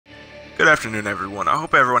Good afternoon, everyone. I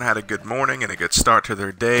hope everyone had a good morning and a good start to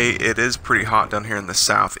their day. It is pretty hot down here in the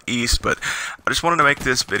southeast, but I just wanted to make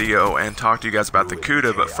this video and talk to you guys about the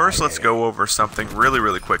CUDA. But first, let's go over something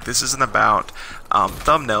really quick. This isn't about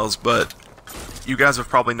thumbnails, but you guys have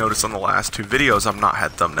probably noticed on the last two videos I've not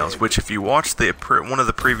had thumbnails, which if you watched one of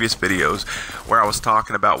the previous videos where I was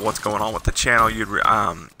talking about what's going on with the channel, you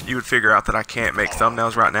would figure out that I can't make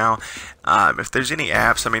thumbnails right now. If there's any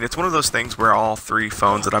apps, I mean, it's one of those things where all three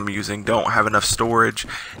phones that I'm using don't have enough storage,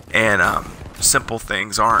 and simple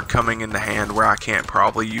things aren't coming into hand where I can't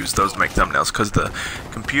probably use those to make thumbnails because the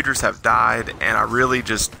computers have died, and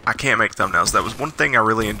I can't make thumbnails. That was one thing I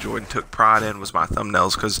really enjoyed and took pride in, was my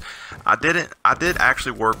thumbnails, because I did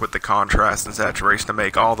actually work with the contrast and saturation to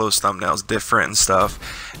make all those thumbnails different and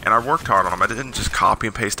stuff, and I worked hard on them. I didn't just copy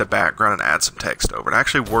and paste a background and add some text over it. I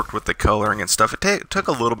actually worked with the coloring and stuff. It took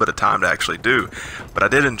a little bit of time to actually do, but I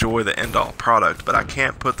did enjoy the end-all product. But I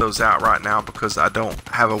can't put those out right now because I don't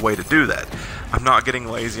have a way to do that. I'm not getting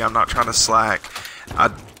lazy. I'm not trying to slack.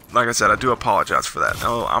 Like I said, I do apologize for that.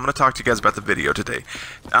 Now, I'm going to talk to you guys about the video today.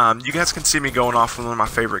 You guys can see me going off with one of my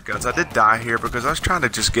favorite guns. I did die here because I was trying to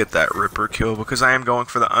just get that Ripper kill because I am going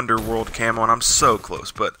for the Underworld camo, and I'm so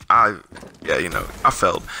close, but I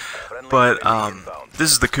failed. But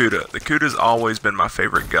this is the CUDA. The CUDA's always been my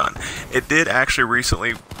favorite gun. It did actually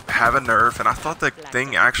recently have a nerf, and I thought the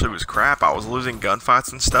thing actually was crap. I was losing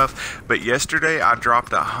gunfights and stuff, but yesterday I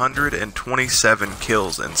dropped 127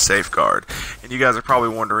 kills in Safeguard. And you guys are probably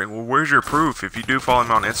wondering, well, where's your proof? If you do follow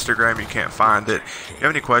me on Instagram, you can't find it. If you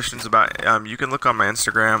have any questions about it, you can look on my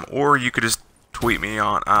Instagram, or you could just tweet me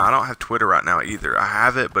on. I don't have Twitter right now either. I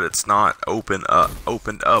have it, but it's not opened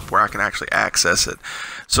up where I can actually access it.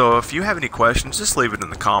 So if you have any questions, just leave it in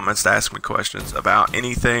the comments to ask me questions about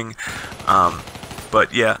anything.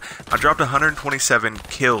 But yeah, I dropped 127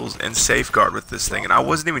 kills in Safeguard with this thing, and I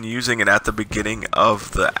wasn't even using it at the beginning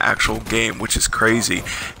of the actual game, which is crazy.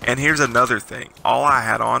 And here's another thing. All I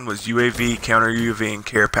had on was UAV, counter UAV, and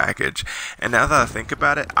care package. And now that I think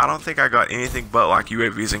about it, I don't think I got anything but like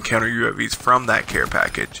UAVs and counter UAVs from that care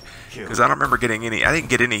package. Because I don't remember getting any. I didn't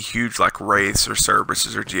get any huge like Wraiths or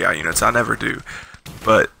Cerberuses or GI units. I never do.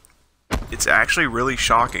 But it's actually really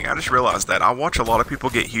shocking. I just realized that. I watch a lot of people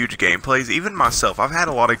get huge gameplays, even myself. I've had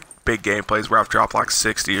a lot of big gameplays where I've dropped like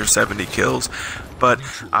 60 or 70 kills, but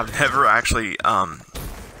I've never actually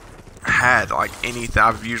had like anything.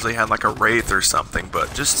 I've usually had like a Wraith or something,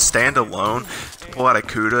 but just stand alone to pull out a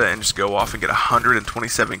CUDA and just go off and get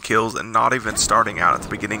 127 kills and not even starting out at the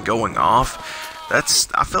beginning going off.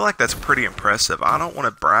 I feel like that's pretty impressive. I don't want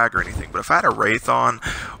to brag or anything, but if I had a Wraith on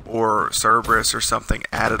or Cerberus or something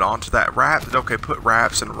added onto that, put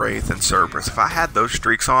Raps and Wraith and Cerberus. If I had those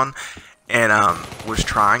streaks on and was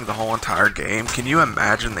trying the whole entire game, can you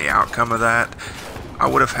imagine the outcome of that? I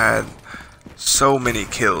would have had so many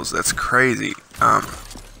kills. That's crazy.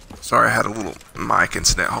 Sorry, I had a little mic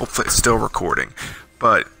incident. Hopefully it's still recording.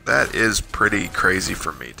 But that is pretty crazy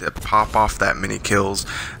for me to pop off that many kills.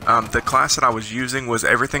 The class that I was using was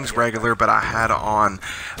everything's regular, but I had on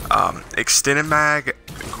extended mag,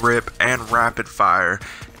 grip, and rapid fire.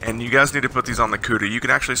 And you guys need to put these on the CUDA. You can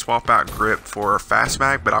actually swap out grip for fast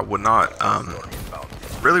mag, but I would not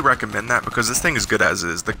really recommend that because this thing is good as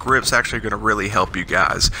is. The grip's actually going to really help you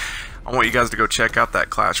guys. I want you guys to go check out that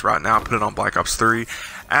class right now. Put it on Black Ops 3.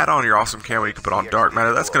 Add on your awesome camo. You can put on Dark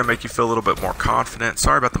Matter. That's going to make you feel a little bit more confident.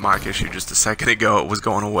 Sorry about the mic issue just a second ago. It was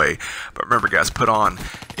going away. But remember, guys, put on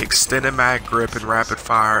extended mag, grip, and rapid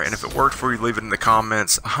fire. And if it worked for you, leave it in the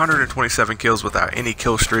comments. 127 kills without any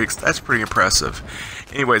kill streaks. That's pretty impressive.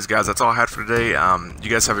 Anyways, guys, that's all I had for today. You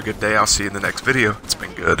guys have a good day. I'll see you in the next video. It's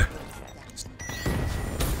been good.